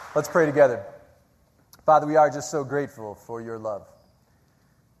Let's pray together. Father, we are just so grateful for your love.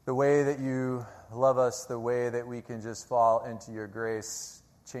 The way that you love us, the way that we can just fall into your grace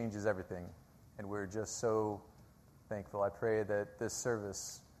changes everything. And we're just so thankful. I pray that this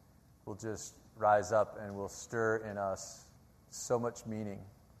service will just rise up and will stir in us so much meaning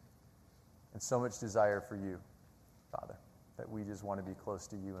and so much desire for you, Father, that we just want to be close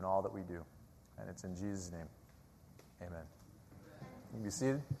to you in all that we do. And it's in Jesus' name. Amen. You can be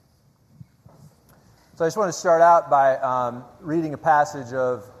seated. So I just want to start out by reading a passage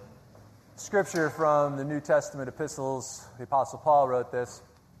of Scripture from the New Testament epistles. The Apostle Paul wrote this,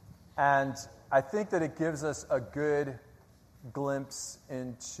 and I think that it gives us a good glimpse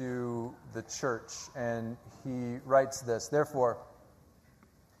into the church. And he writes this: "Therefore,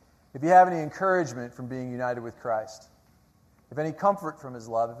 if you have any encouragement from being united with Christ, if any comfort from his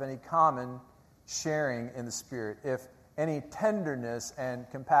love, if any common sharing in the Spirit, if any tenderness and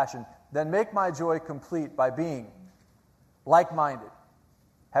compassion, then make my joy complete by being like-minded,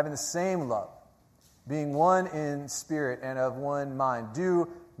 having the same love, being one in spirit and of one mind. Do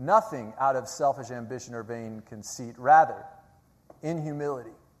nothing out of selfish ambition or vain conceit. Rather, in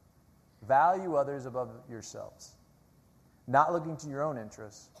humility, value others above yourselves, not looking to your own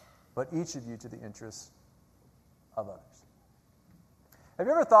interests, but each of you to the interests of others." Have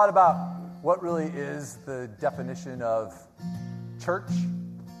you ever thought about what really is the definition of church?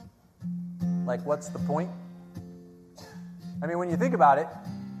 Like, what's the point? I mean, when you think about it,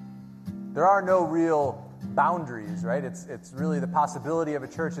 there are no real boundaries, right? It's really the possibility of a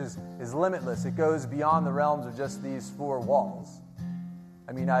church is limitless. It goes beyond the realms of just these four walls.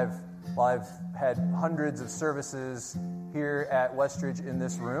 I mean, I've had hundreds of services here at Westridge in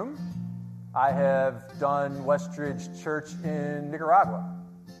this room. I have done Westridge Church in Nicaragua.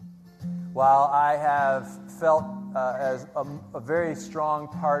 While I have felt as a very strong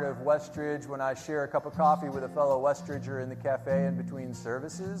part of Westridge when I share a cup of coffee with a fellow Westridger in the cafe in between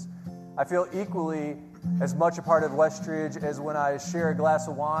services, I feel equally as much a part of Westridge as when I share a glass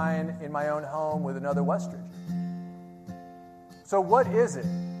of wine in my own home with another Westridger. So what is it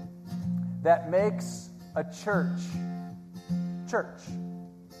that makes a church church?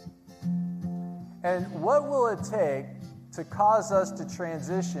 And what will it take to cause us to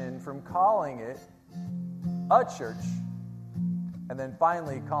transition from calling it a church and then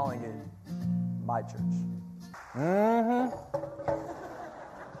finally calling it my church?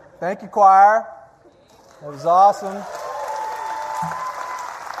 Thank you, choir. That was awesome.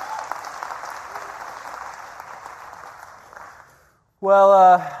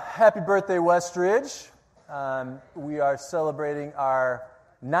 Well, happy birthday, Westridge. We are celebrating our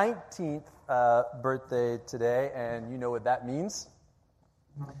 19th birthday today, and you know what that means.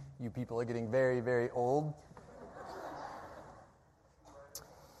 You people are getting very, very old.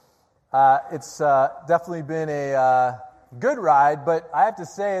 It's definitely been a good ride, but I have to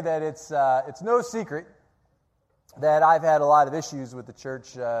say that it's no secret that I've had a lot of issues with the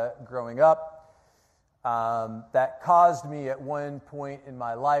church growing up that caused me at one point in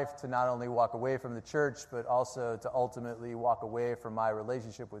my life to not only walk away from the church, but also to ultimately walk away from my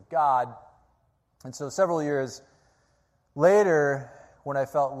relationship with God. And so several years later, when I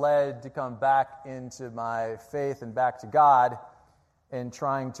felt led to come back into my faith and back to God and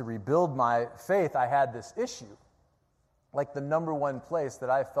trying to rebuild my faith, I had this issue. Like, the number one place that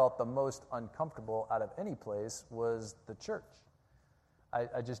I felt the most uncomfortable out of any place was the church.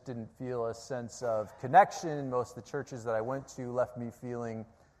 I just didn't feel a sense of connection. Most of the churches that I went to left me feeling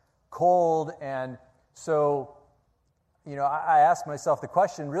cold. And so, I asked myself the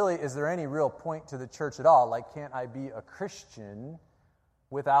question, really, is there any real point to the church at all? Like, can't I be a Christian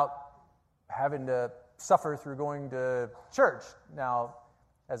without having to suffer through going to church? Now,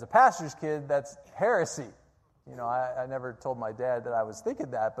 as a pastor's kid, that's heresy. I never told my dad that I was thinking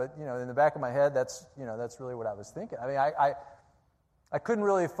that, but, in the back of my head, that's really what I was thinking. I mean, I couldn't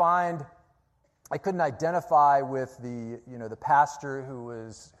really I couldn't identify with the pastor who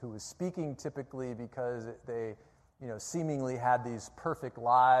was speaking typically, because they, seemingly had these perfect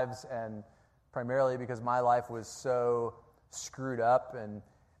lives, and primarily because my life was so screwed up, and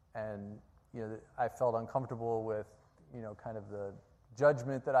I felt uncomfortable with, kind of the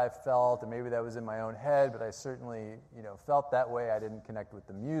judgment that I felt, and maybe that was in my own head, but I certainly, felt that way. I didn't connect with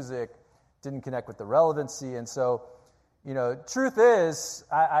the music, didn't connect with the relevancy, and so, truth is,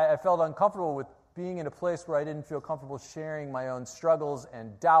 I felt uncomfortable with being in a place where I didn't feel comfortable sharing my own struggles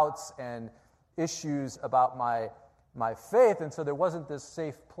and doubts and issues about my faith, and so there wasn't this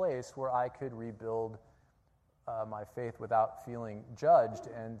safe place where I could rebuild my faith without feeling judged.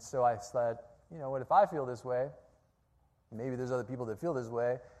 And so I said, what if I feel this way? Maybe there's other people that feel this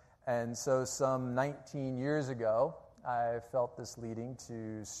way, And so some 19 years ago, I felt this leading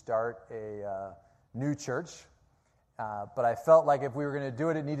to start a new church. But I felt like if we were going to do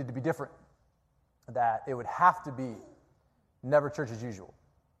it, it needed to be different. That it would have to be never church as usual.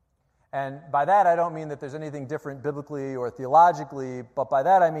 And by that, I don't mean that there's anything different biblically or theologically, but by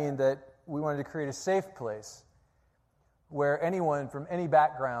that I mean that we wanted to create a safe place where anyone from any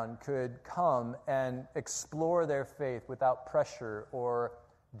background could come and explore their faith without pressure or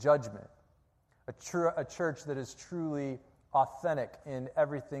judgment. A church that is truly authentic in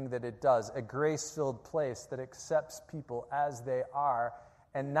everything that it does, a grace-filled place that accepts people as they are.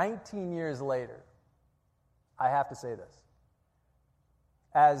 And 19 years later, I have to say this,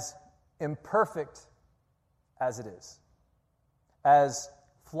 as imperfect as it is, as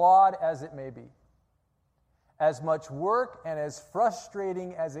flawed as it may be, as much work and as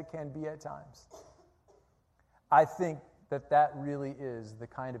frustrating as it can be at times, I think that really is the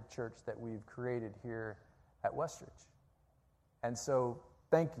kind of church that we've created here at Westridge. And so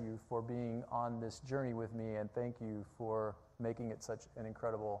thank you for being on this journey with me, and thank you for making it such an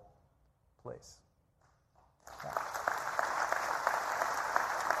incredible place. Yeah.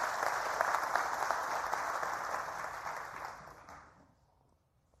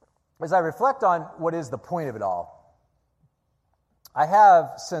 As I reflect on what is the point of it all, I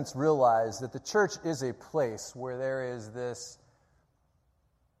have since realized that the church is a place where there is this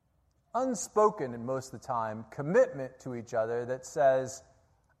unspoken, and most of the time, commitment to each other that says,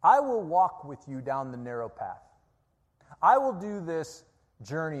 I will walk with you down the narrow path. I will do this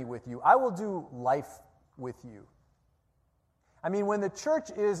journey with you. I will do life with you. I mean, when the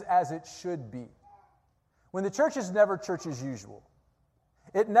church is as it should be, when the church is never church as usual,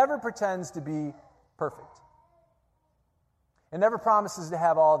 it never pretends to be perfect. It never promises to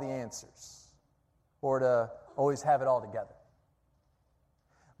have all the answers or to always have it all together.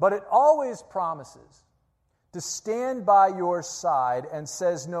 But it always promises to stand by your side and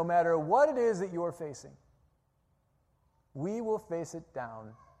says, no matter what it is that you're facing, we will face it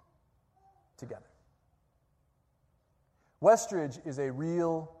down together. Westridge is a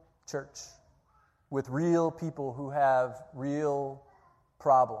real church with real people who have real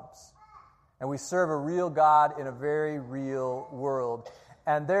problems. And we serve a real God in a very real world.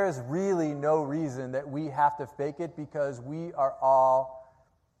 And there's really no reason that we have to fake it, because we are all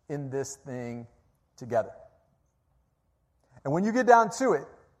in this thing together. And when you get down to it,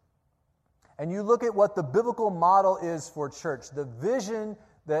 and you look at what the biblical model is for church, the vision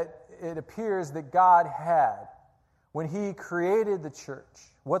that it appears that God had when He created the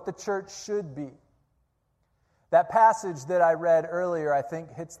church, what the church should be, that passage that I read earlier, I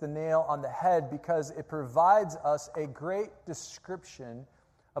think, hits the nail on the head, because it provides us a great description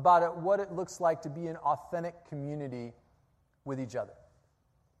about what it looks like to be an authentic community with each other.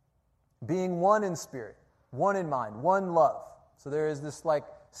 Being one in spirit, one in mind, one love. So there is this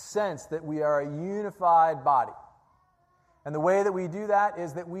sense that we are a unified body. And the way that we do that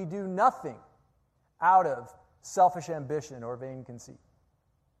is that we do nothing out of selfish ambition or vain conceit.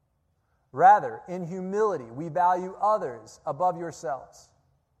 Rather, in humility, we value others above yourselves,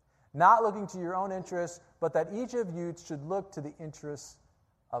 not looking to your own interests, but that each of you should look to the interests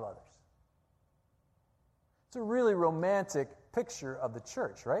of others. It's a really romantic picture of the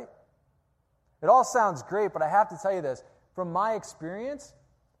church, right? It all sounds great, but I have to tell you this. From my experience,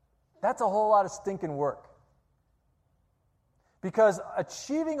 that's a whole lot of stinking work. Because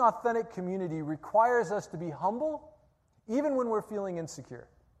achieving authentic community requires us to be humble, even when we're feeling insecure.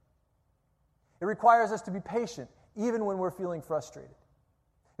 It requires us to be patient, even when we're feeling frustrated.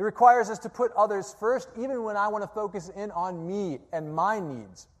 It requires us to put others first, even when I want to focus in on me and my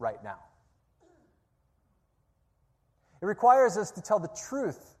needs right now. It requires us to tell the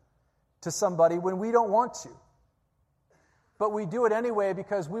truth to somebody when we don't want to. But we do it anyway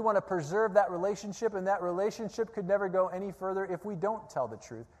because we want to preserve that relationship, and that relationship could never go any further if we don't tell the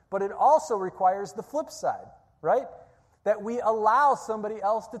truth. But it also requires the flip side, right? That we allow somebody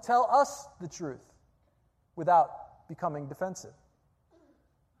else to tell us the truth without becoming defensive.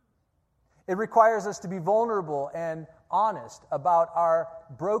 It requires us to be vulnerable and honest about our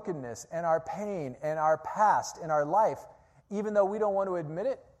brokenness and our pain and our past and our life, even though we don't want to admit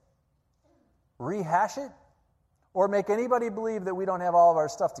it, rehash it, or make anybody believe that we don't have all of our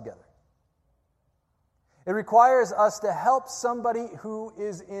stuff together. It requires us to help somebody who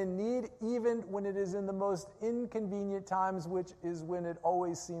is in need, even when it is in the most inconvenient times, which is when it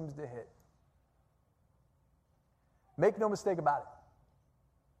always seems to hit. Make no mistake about it.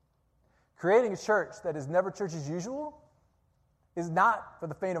 Creating a church that is never church as usual is not for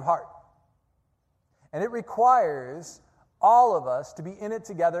the faint of heart. And it requires all of us, to be in it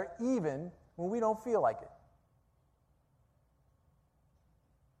together even when we don't feel like it.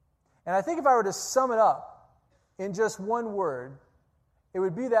 And I think if I were to sum it up in just one word, it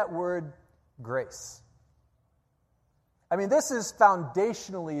would be that word, grace. I mean, this is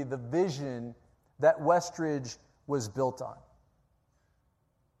foundationally the vision that Westridge was built on.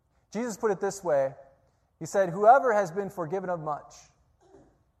 Jesus put it this way. He said, "Whoever has been forgiven of much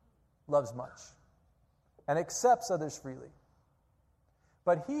loves much and accepts others freely.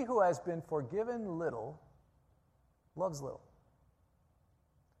 But he who has been forgiven little loves little."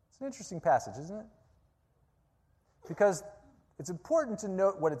 It's an interesting passage, isn't it? Because it's important to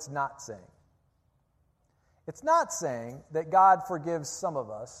note what it's not saying. It's not saying that God forgives some of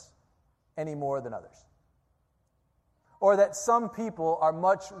us any more than others, or that some people are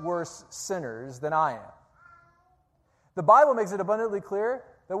much worse sinners than I am. The Bible makes it abundantly clear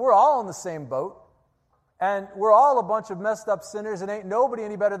that we're all in the same boat, and we're all a bunch of messed up sinners, and ain't nobody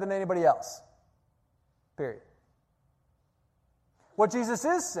any better than anybody else. Period. What Jesus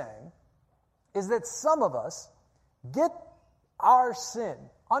is saying is that some of us get our sin,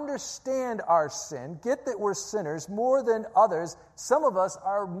 understand our sin, get that we're sinners more than others. Some of us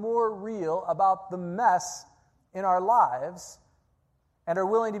are more real about the mess in our lives and are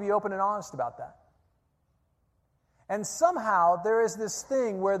willing to be open and honest about that. And somehow there is this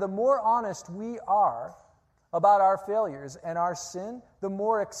thing where the more honest we are about our failures and our sin, the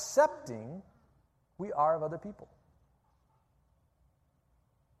more accepting we are of other people.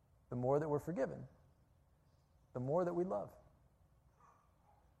 The more that we're forgiven, the more that we love.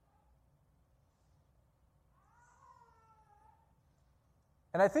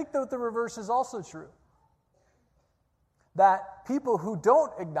 And I think that the reverse is also true. That people who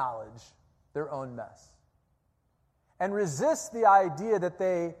don't acknowledge their own mess and resist the idea that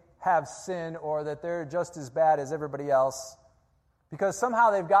they have sin or that they're just as bad as everybody else, because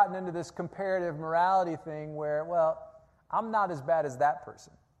somehow they've gotten into this comparative morality thing where, well, I'm not as bad as that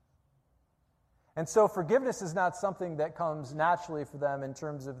person. And so forgiveness is not something that comes naturally for them in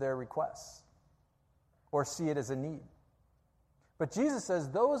terms of their requests or see it as a need. But Jesus says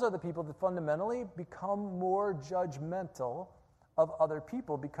those are the people that fundamentally become more judgmental of other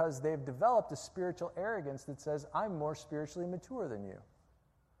people because they've developed a spiritual arrogance that says, I'm more spiritually mature than you.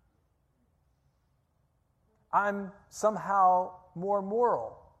 I'm somehow more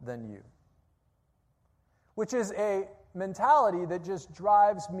moral than you. Which is a mentality that just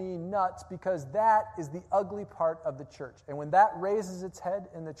drives me nuts because that is the ugly part of the church. And when that raises its head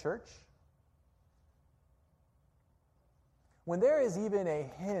in the church, when there is even a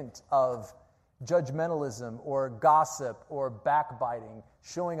hint of judgmentalism or gossip or backbiting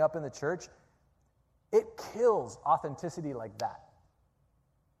showing up in the church, it kills authenticity like that.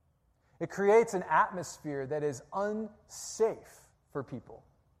 It creates an atmosphere that is unsafe for people.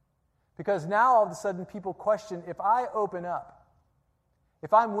 Because now all of a sudden people question, if I open up,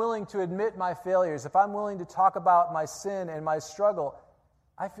 if I'm willing to admit my failures, if I'm willing to talk about my sin and my struggle,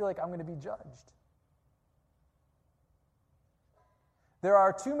 I feel like I'm going to be judged. There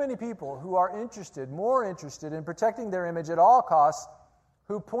are too many people who are more interested in protecting their image at all costs,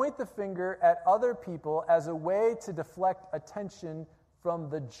 who point the finger at other people as a way to deflect attention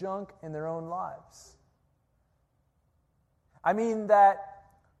from the junk in their own lives. I mean, that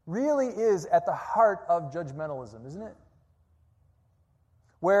really is at the heart of judgmentalism, isn't it?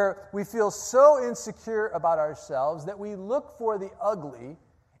 Where we feel so insecure about ourselves that we look for the ugly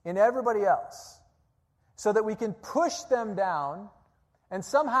in everybody else so that we can push them down and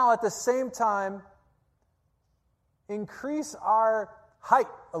somehow at the same time increase our height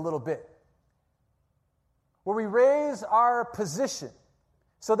a little bit, where we raise our position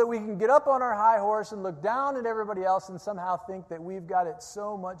so that we can get up on our high horse and look down at everybody else and somehow think that we've got it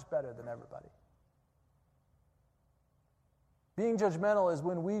so much better than everybody. Being judgmental is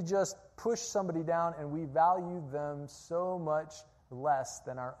when we just push somebody down and we value them so much less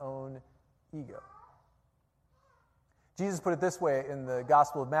than our own ego. Jesus put it this way in the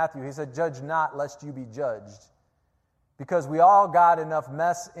Gospel of Matthew. He said, "Judge not, lest you be judged." Because we all got enough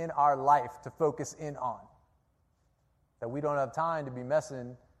mess in our life to focus in on, that we don't have time to be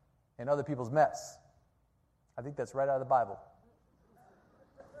messing in other people's mess. I think that's right out of the Bible.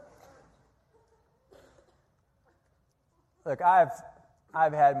 Look, I've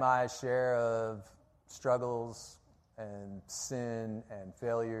had my share of struggles and sin and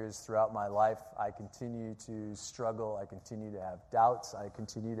failures throughout my life. I continue to struggle. I continue to have doubts. I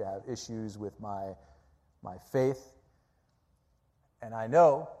continue to have issues with my faith. And I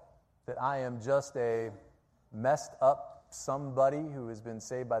know that I am just a messed up somebody who has been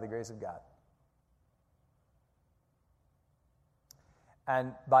saved by the grace of God.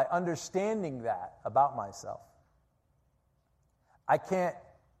 And by understanding that about myself, I can't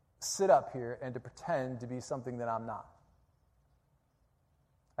sit up here and to pretend to be something that I'm not.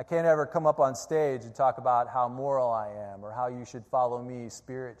 I can't ever come up on stage and talk about how moral I am or how you should follow me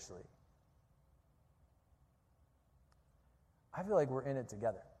spiritually. I feel like we're in it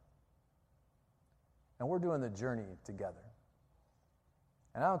together. And we're doing the journey together.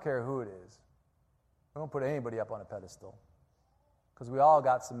 And I don't care who it is. I don't put anybody up on a pedestal. Because we all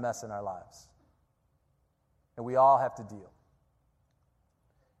got some mess in our lives. And we all have to deal.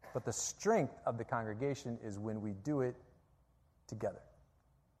 But the strength of the congregation is when we do it together.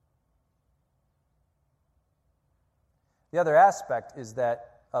 The other aspect is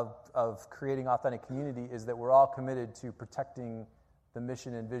that of creating authentic community is that we're all committed to protecting the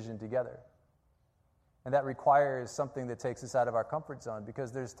mission and vision together. And that requires something that takes us out of our comfort zone,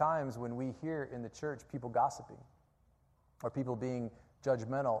 because there's times when we hear in the church people gossiping or people being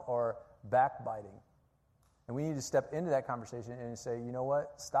judgmental or backbiting. And we need to step into that conversation and say, you know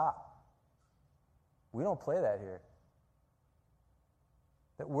what? Stop. We don't play that here.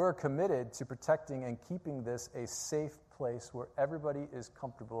 That we're committed to protecting and keeping this a safe place where everybody is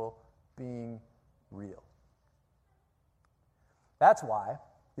comfortable being real. That's why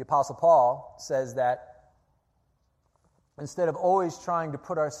the Apostle Paul says that instead of always trying to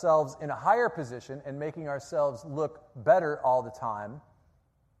put ourselves in a higher position and making ourselves look better all the time,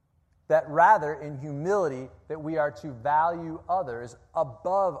 that rather in humility that we are to value others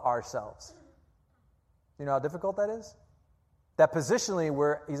above ourselves. You know how difficult that is? That positionally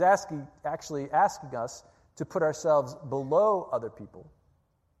where he's actually asking us to put ourselves below other people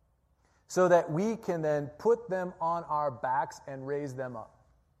so that we can then put them on our backs and raise them up.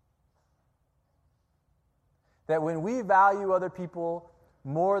 That when we value other people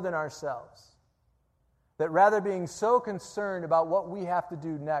more than ourselves, that rather being so concerned about what we have to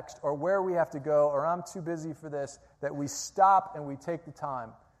do next or where we have to go or I'm too busy for this, that we stop and we take the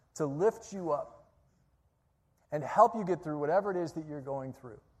time to lift you up and help you get through whatever it is that you're going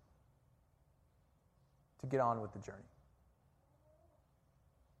through to get on with the journey.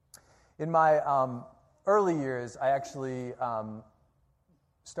 In my early years, I actually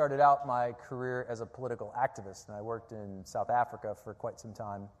started out my career as a political activist, and I worked in South Africa for quite some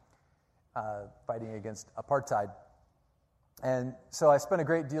time, fighting against apartheid. And so I spent a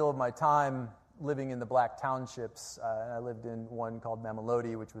great deal of my time living in the black townships. And I lived in one called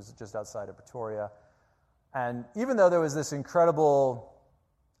Mamelodi, which was just outside of Pretoria. And even though there was this incredible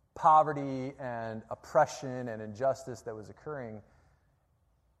poverty and oppression and injustice that was occurring,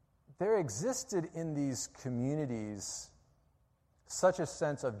 there existed in these communities such a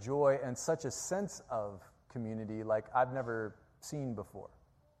sense of joy and such a sense of community like I've never seen before.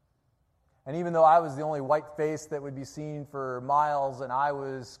 And even though I was the only white face that would be seen for miles and I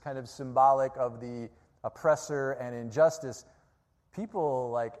was kind of symbolic of the oppressor and injustice, people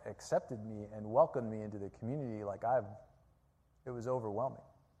like accepted me and welcomed me into the community it was overwhelming.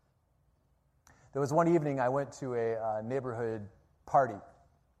 There was one evening I went to a neighborhood party,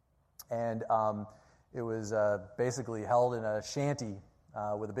 and it was basically held in a shanty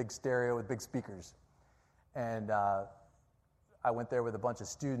with a big stereo with big speakers. And I went there with a bunch of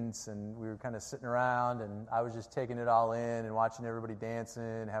students, and we were kind of sitting around, and I was just taking it all in and watching everybody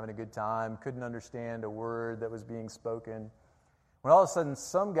dancing, having a good time. Couldn't understand a word that was being spoken. When all of a sudden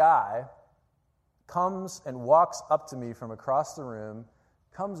some guy comes and walks up to me from across the room,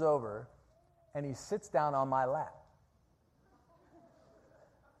 comes over, and he sits down on my lap.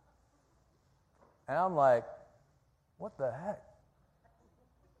 And I'm like, what the heck?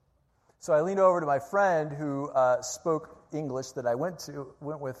 So I leaned over to my friend who spoke English that I went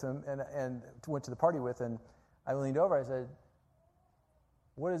with him and went to the party with, and I leaned over, I said,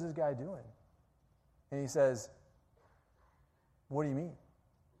 what is this guy doing? And he says, what do you mean?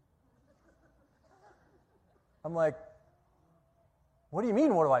 I'm like, what do you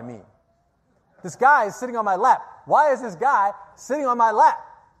mean, what do I mean? This guy is sitting on my lap. Why is this guy sitting on my lap?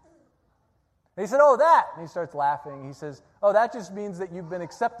 And he said, oh, that. And he starts laughing. He says, oh, that just means that you've been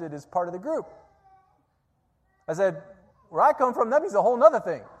accepted as part of the group. I said, where I come from, that means a whole other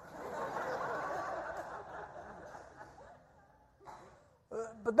thing.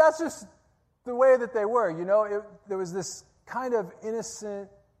 But that's just the way that they were. You know, there was this kind of innocent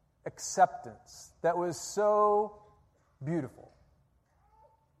acceptance that was so beautiful.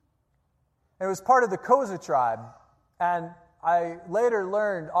 And it was part of the Xhosa tribe. And I later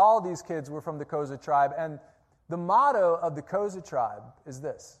learned all these kids were from the Xhosa tribe. And the motto of the Xhosa tribe is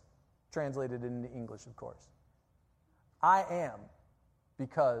this, translated into English, of course. I am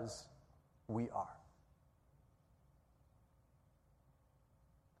because we are.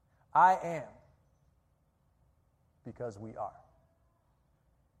 I am because we are.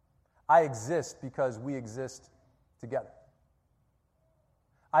 I exist because we exist together.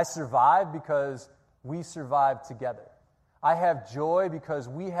 I survive because we survive together. I have joy because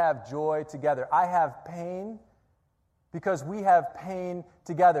we have joy together. I have pain because we have pain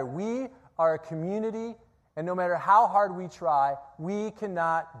together. We are a community, and no matter how hard we try, we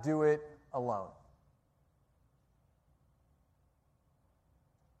cannot do it alone.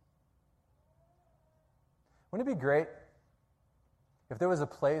 Wouldn't it be great if there was a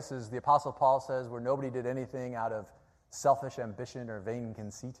place, as the Apostle Paul says, where nobody did anything out of selfish ambition or vain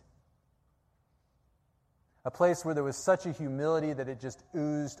conceit? A place where there was such a humility that it just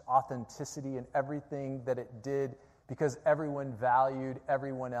oozed authenticity in everything that it did because everyone valued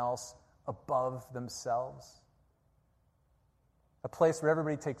everyone else above themselves. A place where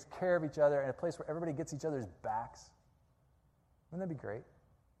everybody takes care of each other and a place where everybody gets each other's backs. Wouldn't that be great?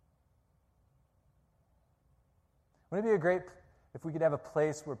 Wouldn't it be great if we could have a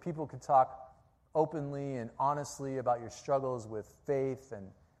place where people could talk openly and honestly about your struggles with faith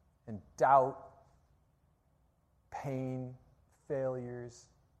and doubt, pain, failures,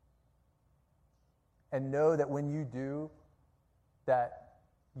 and know that when you do, that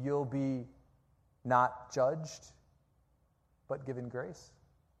you'll be not judged, but given grace?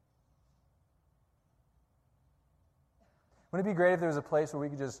 Wouldn't it be great if there was a place where we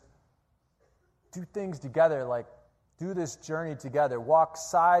could just do things together, like do this journey together, walk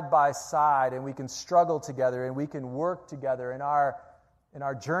side by side, and we can struggle together and we can work together in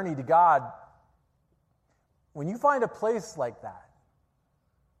our journey to God? When you find a place like that,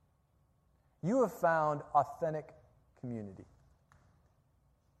 you have found authentic community.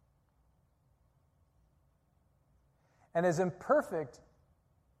 And as imperfect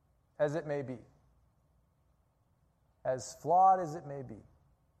as it may be, as flawed as it may be,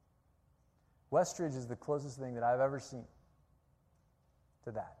 Westridge is the closest thing that I've ever seen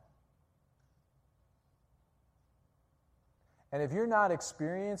to that. And if you're not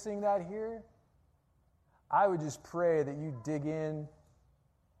experiencing that here, I would just pray that you dig in,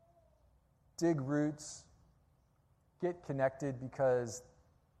 dig roots, get connected, because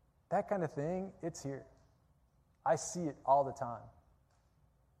that kind of thing, it's here. I see it all the time.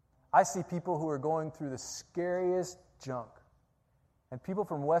 I see people who are going through the scariest junk, and people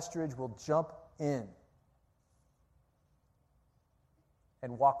from Westridge will jump in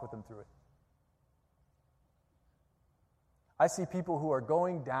and walk with them through it. I see people who are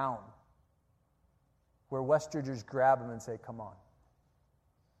going down where Westridgers grab them and say, come on.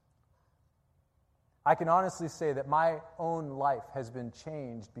 I can honestly say that my own life has been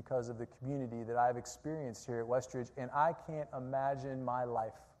changed because of the community that I've experienced here at Westridge, and I can't imagine my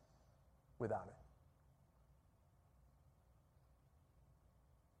life without it.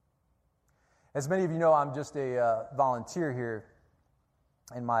 As many of you know, I'm just a volunteer here,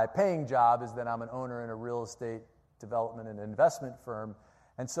 and my paying job is that I'm an owner in a real estate development and investment firm.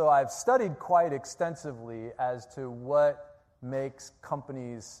 And so I've studied quite extensively as to what makes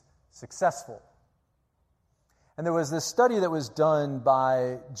companies successful. And there was this study that was done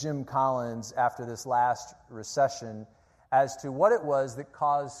by Jim Collins after this last recession as to what it was that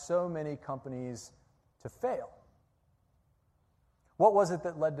caused so many companies to fail. What was it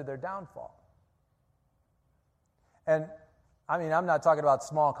that led to their downfall? And I mean, I'm not talking about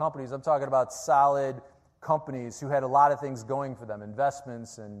small companies. I'm talking about solid companies who had a lot of things going for them,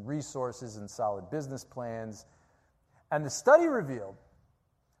 investments and resources and solid business plans. And the study revealed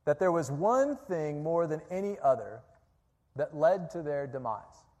that there was one thing more than any other that led to their demise.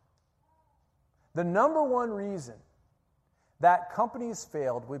 The number one reason that companies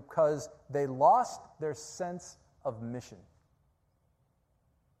failed was because they lost their sense of mission.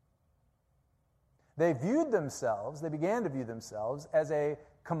 They began to view themselves as a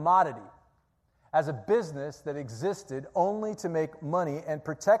commodity, as a business that existed only to make money and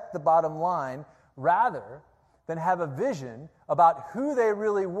protect the bottom line, rather than have a vision about who they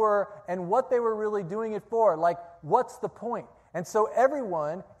really were and what they were really doing it for. Like, what's the point? And so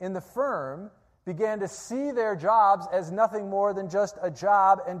everyone in the firm began to see their jobs as nothing more than just a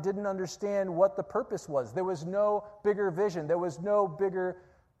job and didn't understand what the purpose was. There was no bigger vision. There was no bigger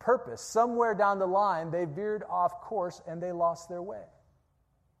purpose. Somewhere down the line, they veered off course and they lost their way.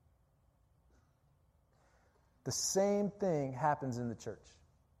 The same thing happens in the church.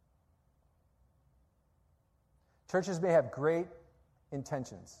 Churches may have great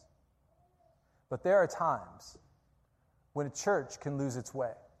intentions, but there are times when a church can lose its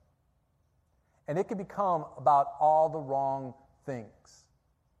way. And it can become about all the wrong things.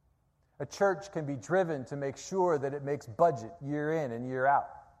 A church can be driven to make sure that it makes budget year in and year out.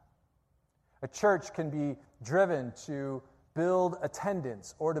 A church can be driven to build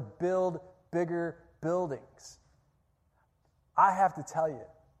attendance or to build bigger buildings. I have to tell you,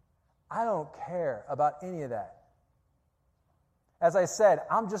 I don't care about any of that. As I said,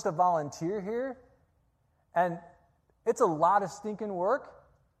 I'm just a volunteer here, and it's a lot of stinking work,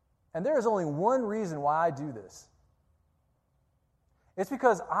 and there is only one reason why I do this. It's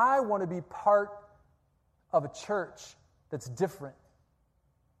because I want to be part of a church that's different.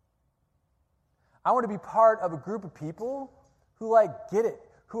 I want to be part of a group of people who get it,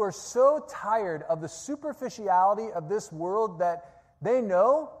 who are so tired of the superficiality of this world that they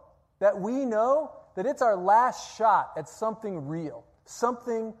know, that we know, that it's our last shot at something real,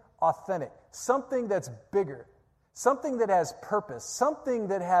 something authentic, something that's bigger, something that has purpose, something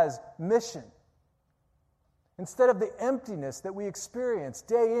that has mission. Instead of the emptiness that we experience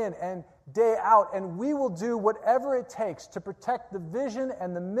day in and day out, and we will do whatever it takes to protect the vision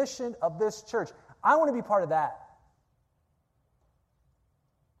and the mission of this church. I want to be part of that.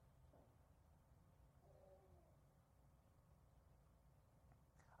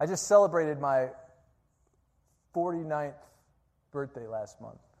 I just celebrated my 49th birthday last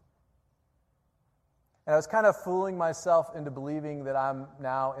month. And I was kind of fooling myself into believing that I'm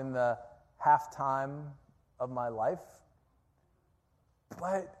now in the halftime of my life.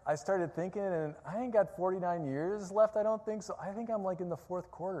 But I started thinking, and I ain't got 49 years left, I don't think so. I think I'm in the fourth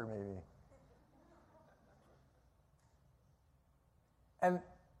quarter, maybe. And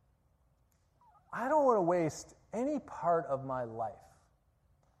I don't want to waste any part of my life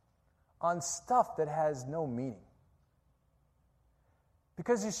on stuff that has no meaning.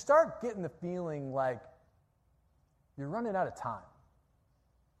 Because you start getting the feeling like you're running out of time.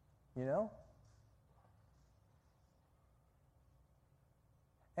 You know?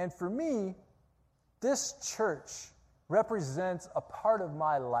 And for me, this church represents a part of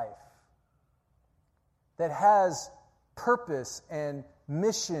my life that has purpose and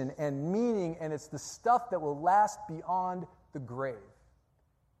mission and meaning, and it's the stuff that will last beyond the grave.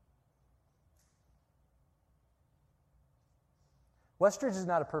 Westridge is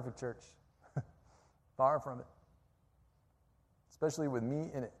not a perfect church. Far from it. Especially with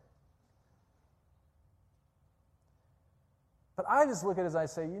me in it. But I just look at it as I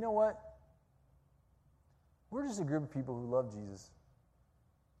say, you know what? We're just a group of people who love Jesus.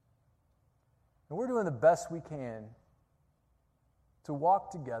 And we're doing the best we can to walk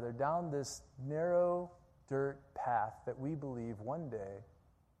together down this narrow dirt path that we believe one day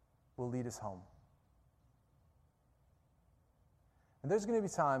will lead us home. And there's going to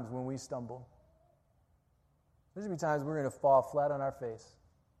be times when we stumble. There's going to be times we're going to fall flat on our face.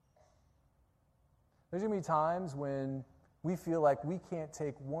 There's going to be times when we feel like we can't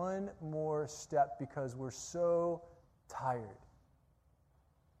take one more step because we're so tired.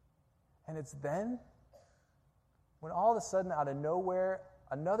 And it's then when all of a sudden, out of nowhere,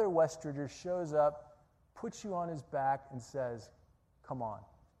 another Westridger shows up, puts you on his back, and says, "Come on.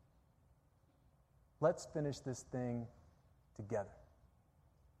 Let's finish this thing together."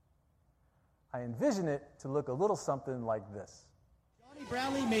 I envision it to look a little something like this. Johnny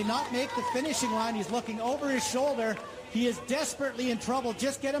Brownlee may not make the finishing line. He's looking over his shoulder. He is desperately in trouble.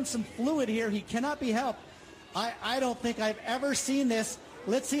 Just get him some fluid here. He cannot be helped. I don't think I've ever seen this.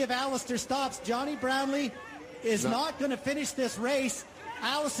 Let's see if Alistair stops. Johnny Brownlee is not going to finish this race.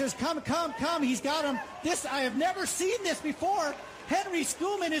 Alistair's come. He's got him. I have never seen this before. Henry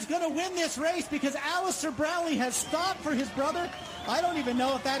Schoolman is going to win this race because Alistair Brownlee has stopped for his brother. I don't even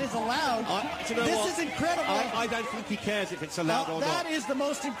know if that is allowed. This is incredible. I don't think he cares if it's allowed or not. That is the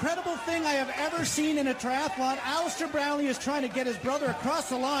most incredible thing I have ever seen in a triathlon. Alistair Brownlee is trying to get his brother across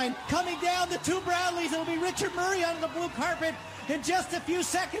the line. Coming down, the two Brownlees. It'll be Richard Murray on the blue carpet in just a few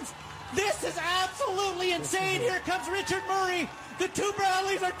seconds. This is absolutely insane. Here comes Richard Murray. The two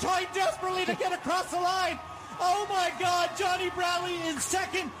Brownlees are trying desperately to get across the line. Oh my God, Johnny Brownlee in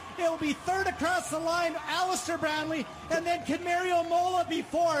second. It will be third across the line, Alistair Brownlee, and then can Mario Mola be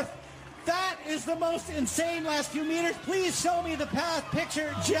fourth? That is the most insane last few meters. Please show me the past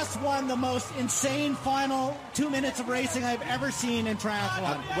picture. Just won the most insane final 2 minutes of racing I've ever seen in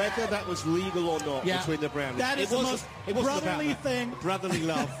triathlon. Whether that was legal or not between the Brownlees. That is the most brotherly thing. Brotherly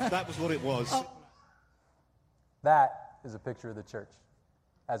love. That was what it was. That is a picture of the church,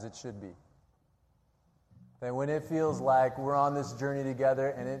 as it should be. That when it feels like we're on this journey together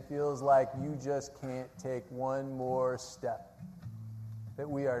and it feels like you just can't take one more step, that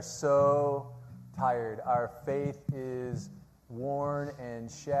we are so tired, our faith is worn and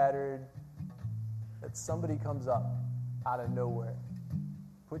shattered, that somebody comes up out of nowhere,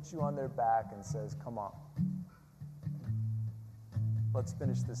 puts you on their back and says, "Come on. Let's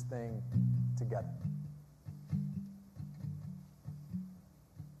finish this thing together.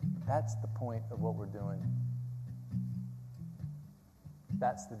 That's the point of what we're doing.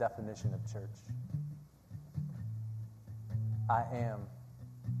 That's the definition of church. I am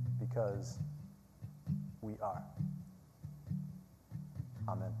because we are.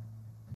 Amen.